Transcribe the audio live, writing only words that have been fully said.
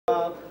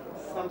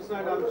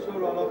Samsonite, I'm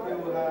sure all of you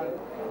had.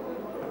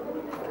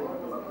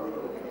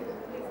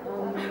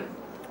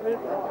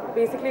 Well,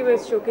 basically we're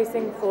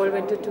showcasing Fall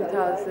Winter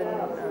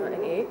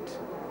 2008,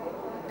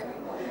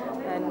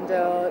 and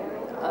the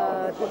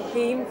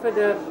theme for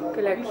the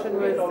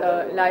collection was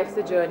Life's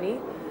a Journey.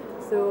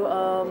 So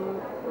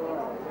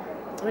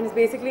it's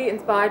basically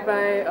inspired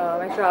by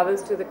my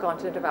travels to the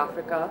continent of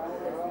Africa,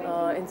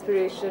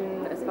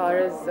 inspiration as far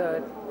as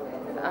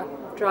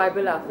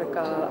tribal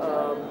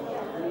Africa,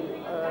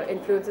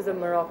 influences of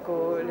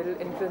Morocco, little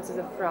influences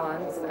of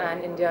France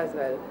and India as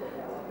well.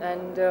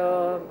 And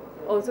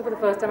also for the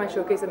first time I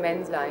showcase a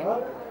men's line.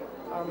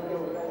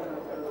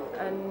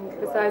 And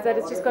besides that,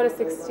 it's just got a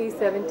 60s,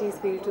 70s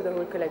feel to the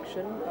whole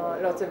collection.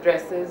 Lots of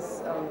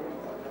dresses,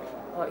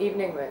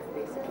 evening wear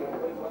basically.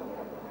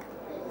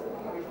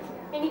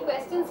 Any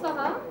questions for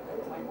her?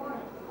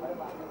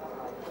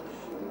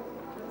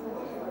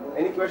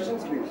 Any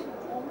questions, please?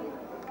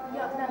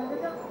 Yeah,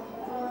 Nandita,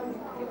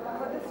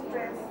 for this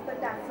dress, the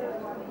tassel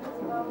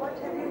one, what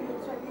have you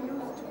used? Have you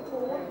used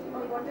gold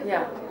or what is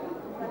Yeah,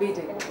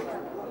 beading.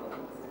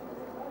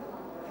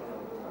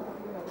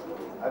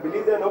 I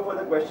believe there are no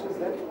further questions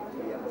then.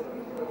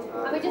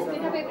 I will just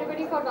bring up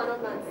everybody for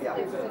one-on-ones. Yeah.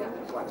 That's it.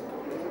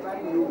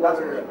 You were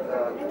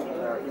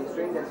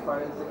constrained as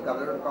far as the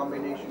color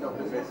combination of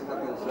the dresses are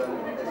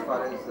concerned, as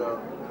far as the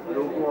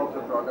logo of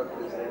the product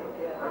is there.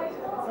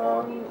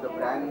 The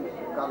brand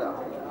color,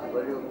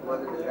 were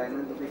the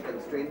designers to be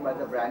constrained by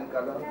the brand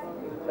color?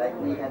 Like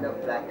we had a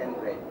black and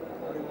red,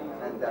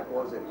 and that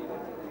was it.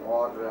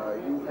 Or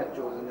you had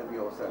chosen it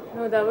yourself?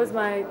 No, that was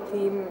my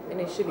theme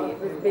initially. It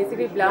was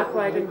basically black,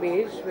 white and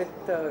beige with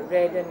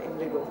red and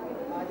indigo.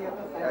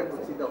 I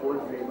could see the whole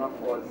frame up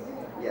was,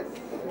 yes.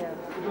 Yeah.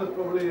 It was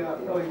probably a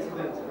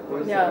coincidence.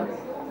 Yeah.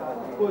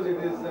 Because it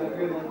is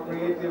really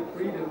creative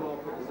freedom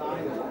of the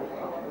designer.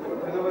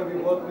 Whenever we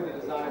work with a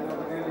designer,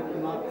 we really do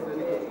not put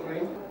any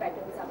constraint.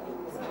 Patterns are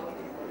being used.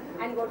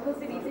 And what was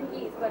the reason कि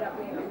इस बार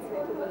आपने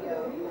menswear को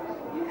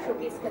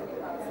showcase करने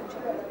का सोचा?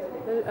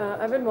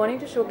 Well, I've been wanting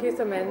to showcase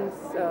a men's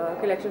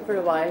collection for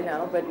a while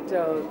now, but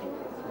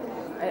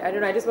I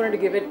don't know, I just wanted to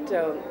give it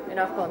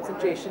enough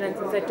concentration, and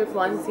since I took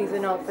one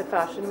season off at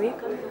Fashion Week,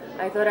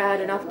 I thought I had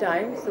enough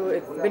time, so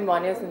it's been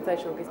 1 year since I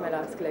showcased my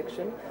last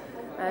collection.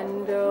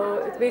 And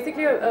it's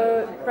basically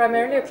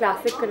primarily a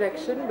classic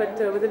collection, but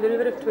with a little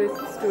bit of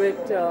twists to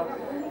it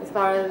as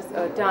far as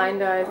tie and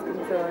dye is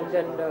concerned,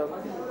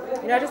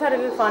 and I just had a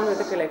little fun with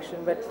the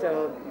collection, but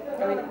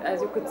I mean,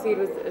 as you could see, it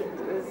was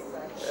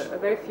a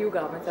very few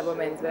garments that were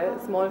menswear, a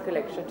small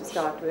collection to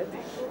start with,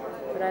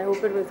 but I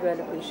hope it was well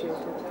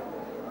appreciated.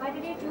 Why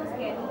did you choose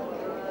Kelly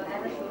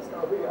as a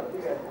showstopper?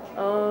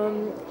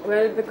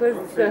 Well, because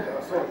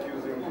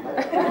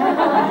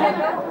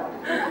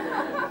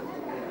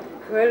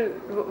well,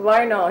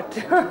 why not?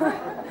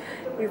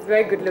 He's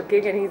very good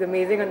looking and he's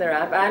amazing on the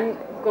ramp, and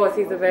of course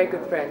he's a very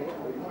good friend.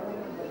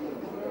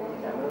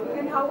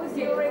 And how was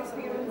your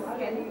experience,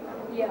 Kelly?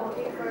 Yeah.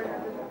 For